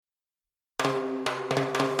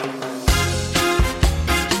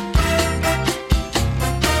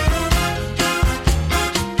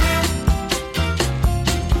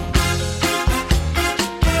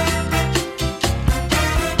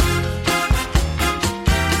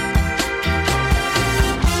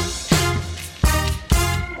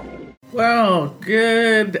Well,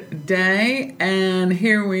 good day, and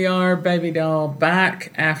here we are, Baby Doll,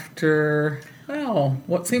 back after,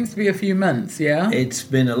 what seems to be a few months, yeah? It's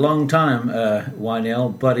been a long time,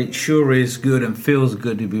 Wynell, but it sure is good and feels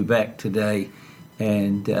good to be back today.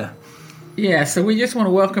 And so we just want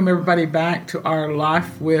to welcome everybody back to our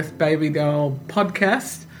Life with Baby Doll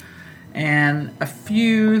podcast. And a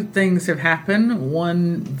few things have happened.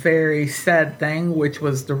 One very sad thing, which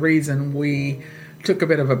was the reason we took a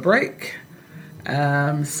bit of a break.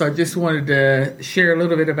 So I just wanted to share a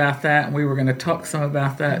little bit about that, and we were going to talk some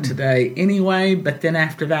about that today anyway. But then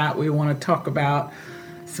after that, we want to talk about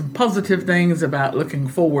some positive things about looking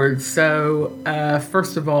forward. So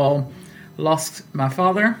first of all, lost my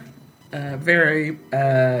father. Very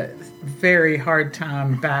hard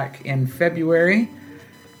time back in February.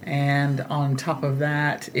 And on top of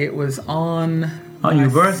that, it was on your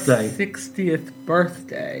birthday, 60th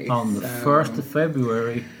birthday, on the 1st of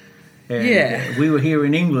February. And, we were here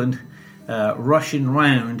in England, rushing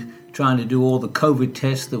around trying to do all the COVID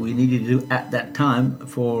tests that we needed to do at that time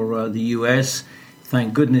for the US.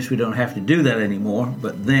 Thank goodness we don't have to do that anymore.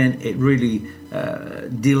 But then it really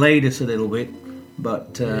delayed us a little bit.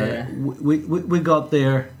 But we got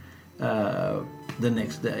there the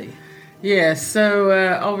next day. Yeah, so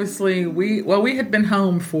obviously we had been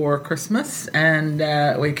home for Christmas, and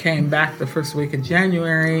we came back the first week of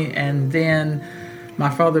January, and then my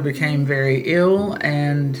father became very ill,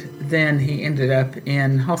 and then he ended up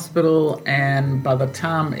in hospital, and by the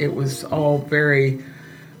time it was all very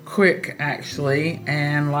quick, actually,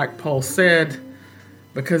 and like Paul said,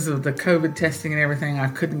 because of the COVID testing and everything, I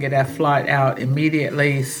couldn't get our flight out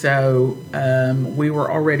immediately. So we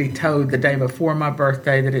were already told the day before my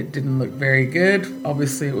birthday that it didn't look very good.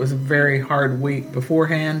 Obviously, it was a very hard week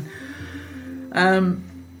beforehand.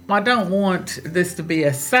 I don't want this to be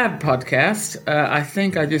a sad podcast. I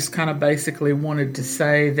think I just kind of basically wanted to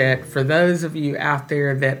say that for those of you out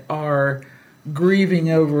there that are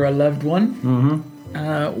grieving over a loved one,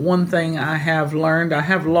 one thing I have learned, I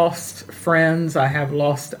have lost friends, I have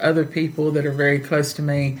lost other people that are very close to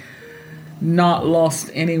me, not lost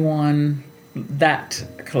anyone that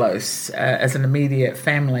close as an immediate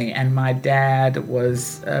family. And my dad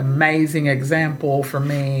was an amazing example for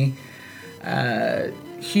me,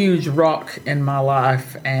 huge rock in my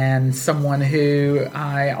life, and someone who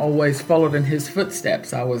I always followed in his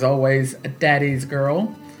footsteps. I was always a daddy's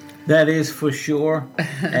girl. That is for sure,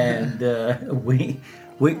 and we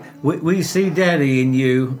see Daddy in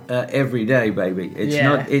you every day, baby.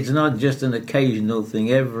 It's not just an occasional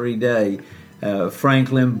thing. Every day,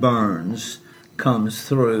 Franklin Burns comes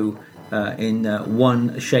through in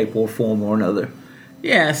one shape or form or another.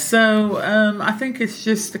 Yeah, so I think it's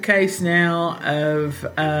just a case now of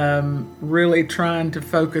really trying to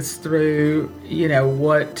focus through,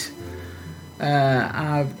 what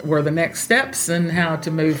were the next steps and how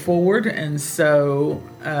to move forward. And so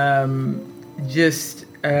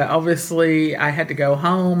obviously I had to go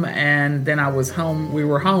home, and then I was home. We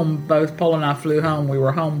were home, both Paul and I flew home. We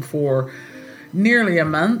were home for nearly a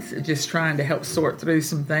month, just trying to help sort through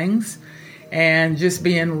some things and just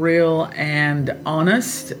being real and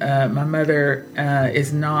honest. My mother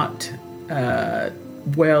is not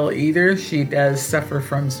well either. She does suffer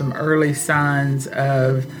from some early signs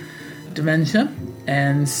of dementia,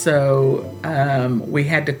 and so we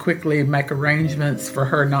had to quickly make arrangements for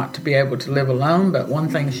her not to be able to live alone. But one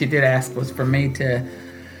thing she did ask was for me to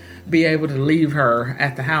be able to leave her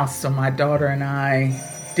at the house. So my daughter and I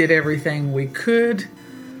did everything we could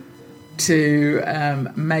to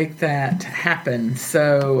make that happen.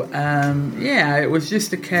 So it was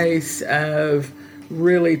just a case of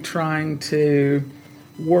really trying to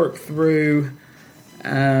work through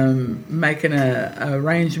making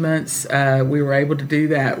arrangements. We were able to do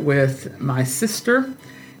that with my sister,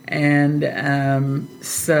 and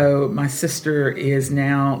so my sister is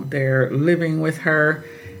now there living with her.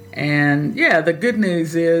 And the good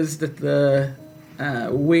news is that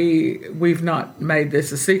we've not made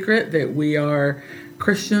this a secret, that we are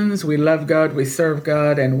Christians. We love God, we serve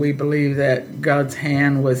God, and we believe that God's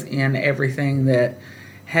hand was in everything that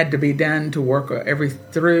had to be done to work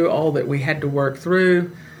through all that we had to work through.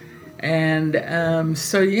 And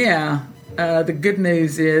the good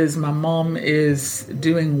news is my mom is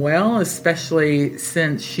doing well, especially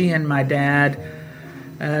since she and my dad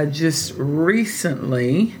just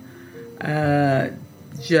recently they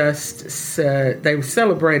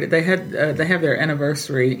celebrated. They have their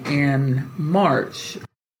anniversary in March.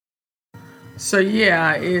 So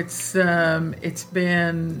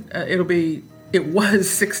it was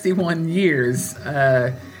 61 years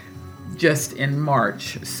just in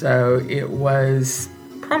March. So it was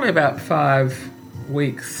probably about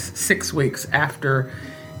 6 weeks after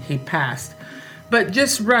he passed. But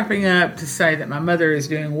just wrapping up to say that my mother is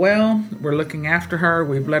doing well. We're looking after her.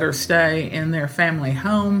 We've let her stay in their family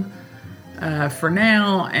home for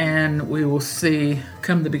now, and we will see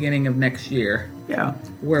come the beginning of next year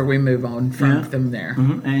where we move on from them there.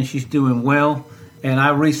 Mm-hmm. And she's doing well. And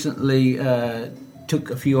I recently took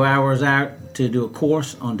a few hours out to do a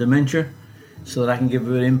course on dementia so that I can give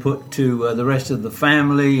an input to the rest of the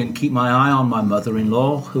family and keep my eye on my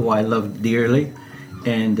mother-in-law, who I love dearly.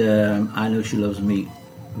 And I know she loves me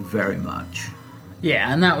very much.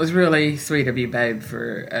 Yeah, and that was really sweet of you, babe,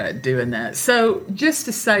 for doing that. So just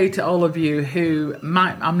to say to all of you who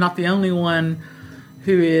I'm not the only one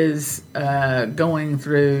who is going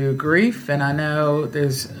through grief, and I know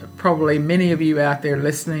there's probably many of you out there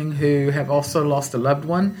listening who have also lost a loved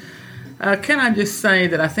one. Can I just say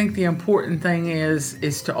that I think the important thing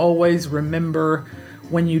is to always remember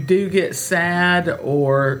when you do get sad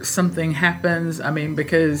or something happens. I mean,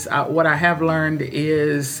 because what I have learned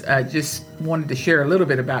is, just wanted to share a little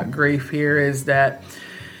bit about grief here, is that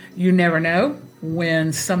you never know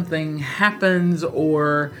when something happens,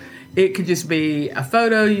 or it could just be a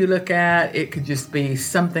photo you look at. It could just be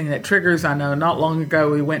something that triggers. I know not long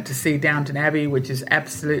ago we went to see Downton Abbey, which is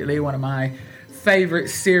absolutely one of my favorite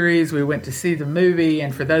series. We went to see the movie,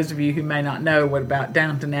 and for those of you who may not know what about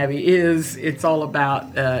Downton Abbey is, it's all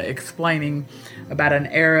about explaining about an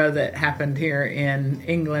era that happened here in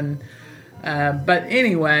England. But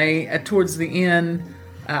anyway, towards the end,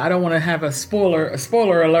 I don't want to have a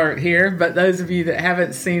spoiler alert here, but those of you that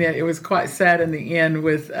haven't seen it, it was quite sad in the end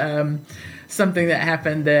with something that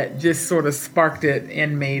happened that just sort of sparked it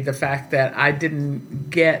in me, the fact that I didn't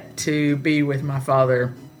get to be with my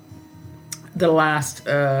father the last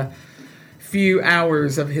few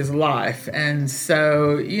hours of his life. And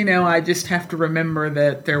so, I just have to remember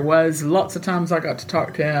that there was lots of times I got to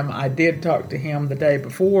talk to him. I did talk to him the day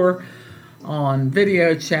before on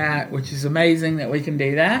video chat, which is amazing that we can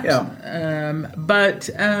do that.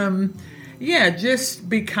 Just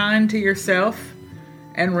be kind to yourself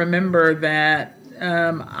and remember that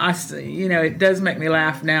it does make me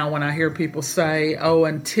laugh now when I hear people say,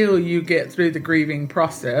 until you get through the grieving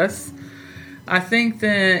process. I think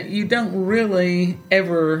that you don't really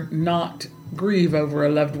ever not grieve over a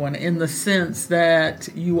loved one, in the sense that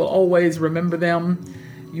you will always remember them.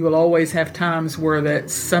 You will always have times where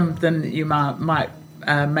that's something that you might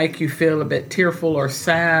make you feel a bit tearful or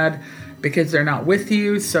sad because they're not with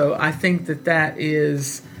you. So I think that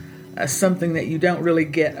is something that you don't really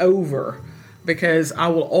get over, because I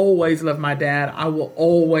will always love my dad. I will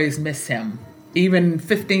always miss him. Even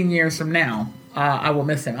 15 years from now, I will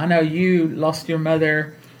miss him. I know you lost your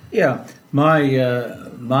mother. Yeah, my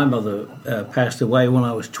mother passed away when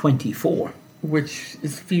I was 24. Which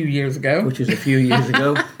is a few years ago.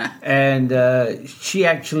 And she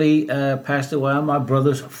actually passed away on my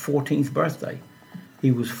brother's 14th birthday.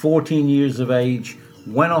 He was 14 years of age,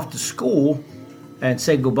 went off to school and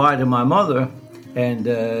said goodbye to my mother.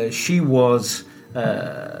 And she was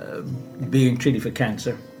being treated for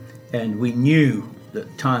cancer. And we knew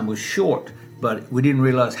that time was short, but we didn't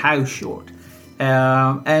realize how short.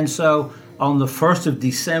 And so on the 1st of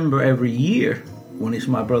December every year, when it's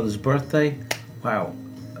my brother's birthday, wow,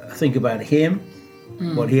 I think about him,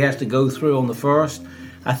 what he has to go through on the 1st.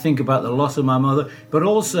 I think about the loss of my mother, but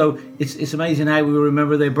also it's amazing how we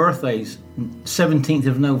remember their birthdays. 17th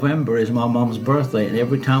of November is my mom's birthday, and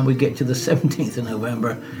every time we get to the 17th of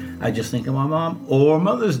November, I just think of my mom, or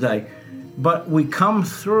Mother's Day. But we come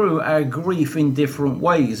through our grief in different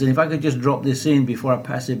ways. And if I could just drop this in before I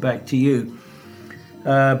pass it back to you,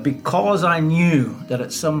 because I knew that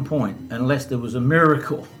at some point, unless there was a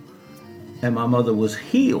miracle and my mother was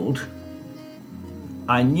healed,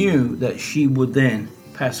 I knew that she would then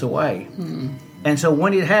pass away. And so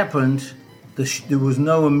when it happened, there was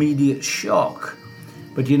no immediate shock.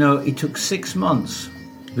 But it took 6 months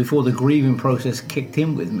before the grieving process kicked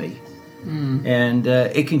in with me. And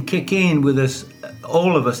it can kick in with us,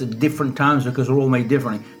 all of us, at different times, because we're all made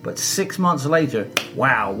differently. But 6 months later,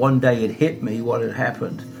 wow, one day it hit me what had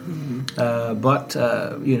happened. But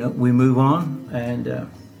we move on. And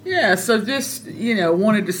so just,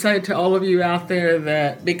 wanted to say to all of you out there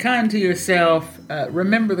that be kind to yourself.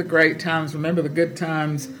 Remember the great times. Remember the good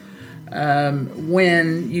times.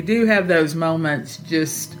 When you do have those moments,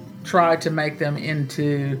 just try to make them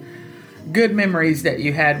into good memories that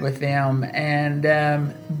you had with them, and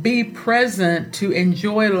be present to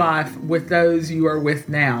enjoy life with those you are with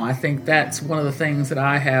now. I think that's one of the things that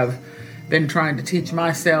I have been trying to teach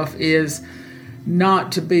myself, is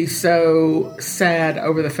not to be so sad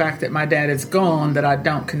over the fact that my dad is gone that I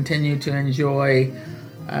don't continue to enjoy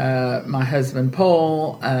my husband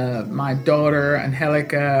Paul, my daughter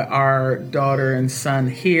Angelica, our daughter and son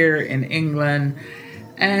here in England,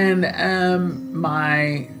 and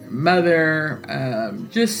my mother,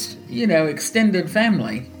 just, extended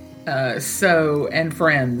family, and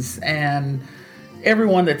friends, and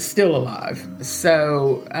everyone that's still alive.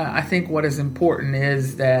 So I think what is important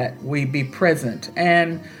is that we be present.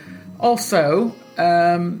 And also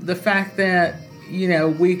the fact that,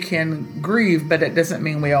 we can grieve, but it doesn't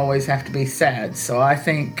mean we always have to be sad. So I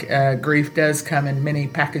think grief does come in many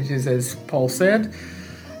packages, as Paul said.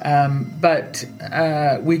 But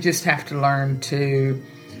we just have to learn to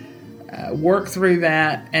work through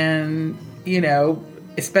that. And,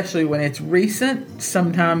 especially when it's recent,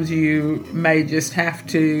 sometimes you may just have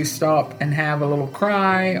to stop and have a little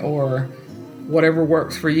cry or whatever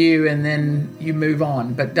works for you, and then you move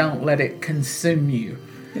on. But don't let it consume you.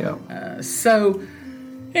 Yeah. So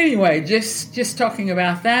anyway, just talking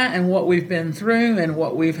about that and what we've been through and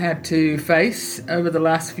what we've had to face over the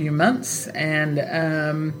last few months.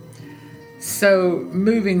 And so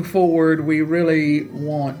moving forward, we really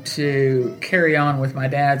want to carry on with my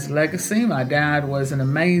dad's legacy. My dad was an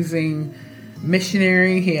amazing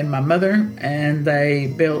missionary, he and my mother, and they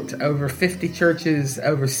built over 50 churches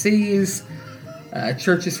overseas,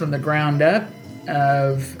 churches from the ground up,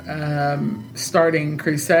 of starting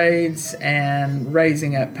crusades and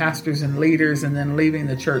raising up pastors and leaders and then leaving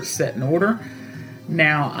the church set in order.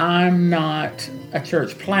 Now, I'm not a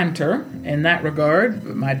church planter in that regard,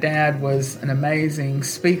 but my dad was an amazing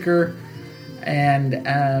speaker and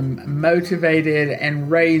motivated and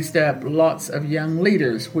raised up lots of young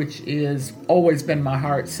leaders, which is always been my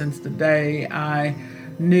heart since the day I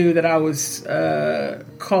knew that I was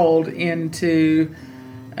called into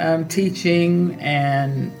teaching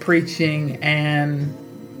and preaching and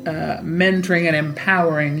mentoring and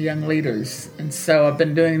empowering young leaders. And so I've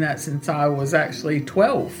been doing that since I was actually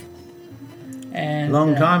 12. And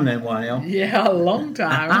long time then, Juanel. Yeah, a long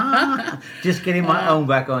time. Just getting my own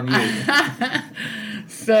back on you.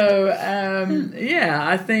 So,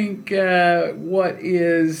 I think what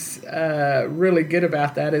is really good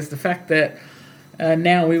about that is the fact that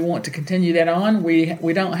now we want to continue that on.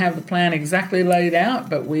 We don't have the plan exactly laid out,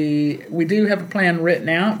 but we do have a plan written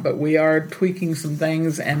out, but we are tweaking some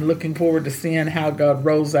things and looking forward to seeing how God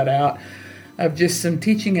rolls that out, of just some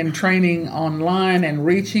teaching and training online and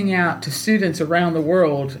reaching out to students around the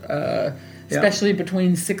world, especially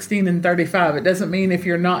between 16 and 35. It doesn't mean if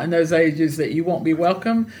you're not in those ages that you won't be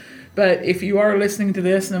welcome. But if you are listening to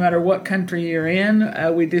this, no matter what country you're in,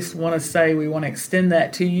 we just want to say we want to extend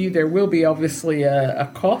that to you. There will be obviously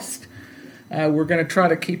a cost. We're going to try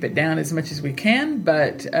to keep it down as much as we can,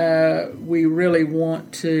 but we really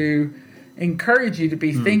want to encourage you to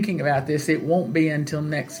be thinking about this. It won't be until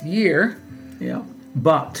next year. Yeah.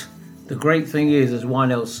 But the great thing is, as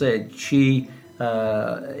Juanel said, she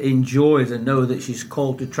enjoys and knows that she's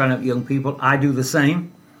called to train up young people. I do the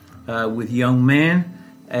same with young men.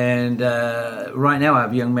 And right now I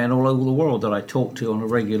have young men all over the world that I talk to on a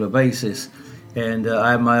regular basis. And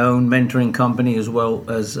I have my own mentoring company, as well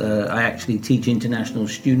as I actually teach international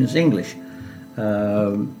students English,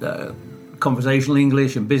 conversational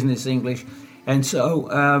English and business English. And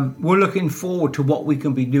so we're looking forward to what we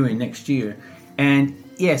can be doing next year. And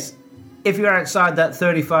yes, if you're outside that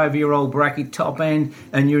 35-year-old bracket top end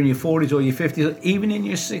and you're in your 40s or your 50s, even in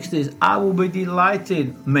your 60s, I will be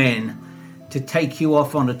delighted, men, to take you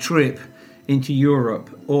off on a trip into Europe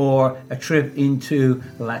or a trip into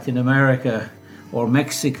Latin America or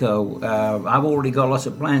Mexico. I've already got lots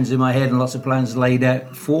of plans in my head and lots of plans laid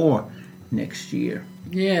out for next year.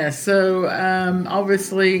 Yeah, so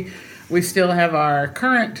obviously we still have our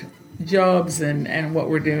current jobs and what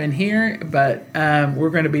we're doing here, but we're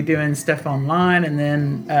going to be doing stuff online, and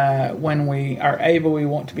then when we are able, we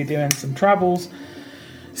want to be doing some travels.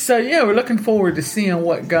 So, yeah, we're looking forward to seeing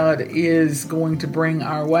what God is going to bring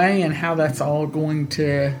our way and how that's all going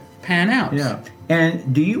to pan out. Yeah.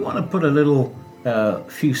 And do you want to put a little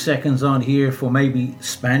few seconds on here for maybe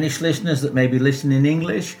Spanish listeners that may be listening in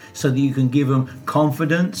English, so that you can give them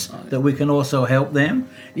confidence that we can also help them?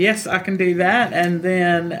 Yes, I can do that. And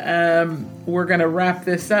then we're going to wrap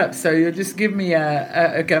this up. So you'll just give me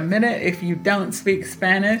a minute if you don't speak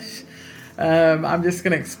Spanish. I'm just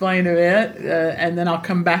going to explain a bit, and then I'll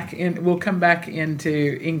come back in. We'll come back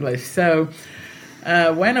into English. So,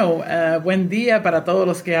 buen día para todos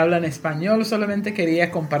los que hablan español. Solamente quería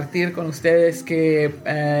compartir con ustedes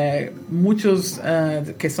que muchos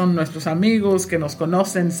que son nuestros amigos, que nos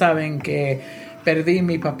conocen, saben que perdí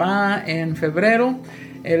mi papá en febrero.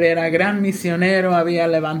 Él era gran misionero, había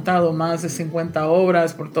levantado más de 50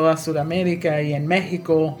 obras por toda Sudamérica y en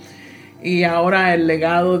México. Y ahora el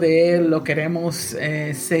legado de él lo queremos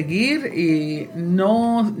seguir, y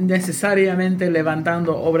no necesariamente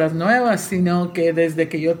levantando obras nuevas, sino que desde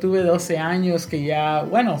que yo tuve 12 años, que ya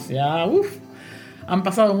han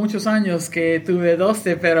pasado muchos años que tuve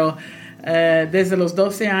 12, pero desde los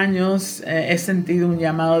 12 años he sentido un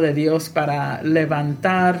llamado de Dios para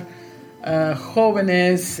levantar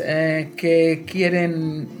jóvenes que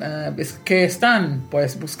quieren, que están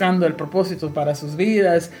pues buscando el propósito para sus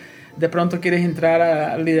vidas. De pronto quieres entrar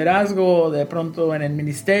al liderazgo, de pronto en el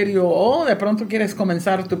ministerio, o de pronto quieres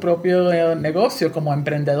comenzar tu propio negocio como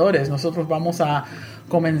emprendedores. Nosotros vamos a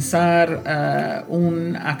comenzar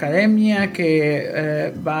una academia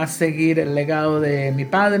que va a seguir el legado de mi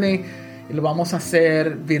padre, y lo vamos a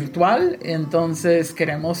hacer virtual. Entonces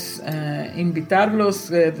queremos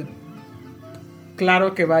invitarlos.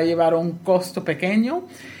 Claro que va a llevar un costo pequeño,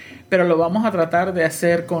 pero lo vamos a tratar de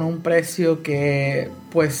hacer con un precio que,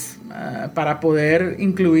 pues, para poder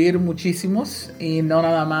incluir muchísimos, y no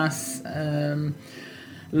nada más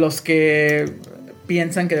los que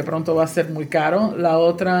piensan que de pronto va a ser muy caro. La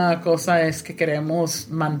otra cosa es que queremos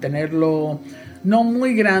mantenerlo no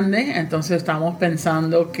muy grande, entonces estamos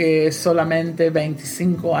pensando que solamente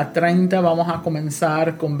 25 a 30, vamos a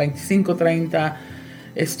comenzar con 25 30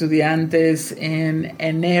 estudiantes en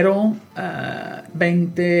enero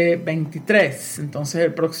 2023, entonces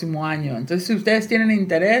el próximo año. Entonces, si ustedes tienen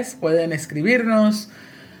interés, pueden escribirnos.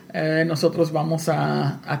 Nosotros vamos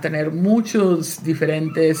a tener muchos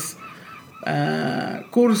diferentes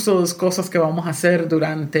cursos, cosas que vamos a hacer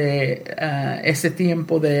durante ese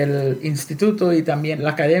tiempo del instituto y también la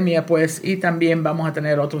academia, pues, y también vamos a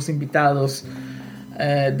tener otros invitados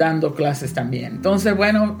dando clases también. Entonces,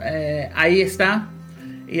 bueno, ahí está.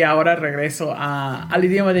 Y ahora regreso al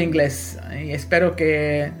idioma de inglés. Y espero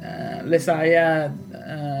que les haya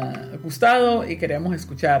gustado, y queremos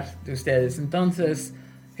escuchar de ustedes. Entonces,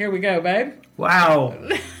 here we go, babe. Wow,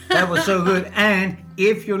 that was so good. And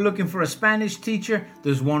if you're looking for a Spanish teacher,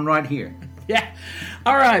 there's one right here. Yeah.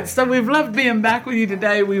 All right. So we've loved being back with you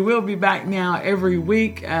today. We will be back now every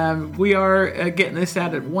week. We are getting this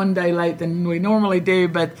out at one day late than we normally do,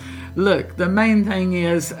 but look, the main thing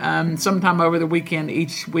is sometime over the weekend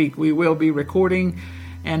each week we will be recording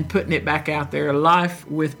and putting it back out there live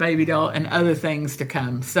with Baby Doll and other things to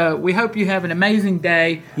come. So we hope you have an amazing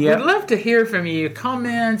day. Yep. We'd love to hear from you.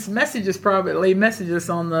 Comments, messages privately, message us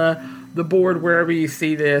on the board wherever you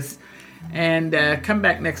see this. And come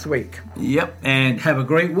back next week. Yep, and have a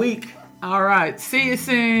great week. All right. See you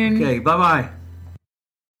soon. Okay, bye-bye.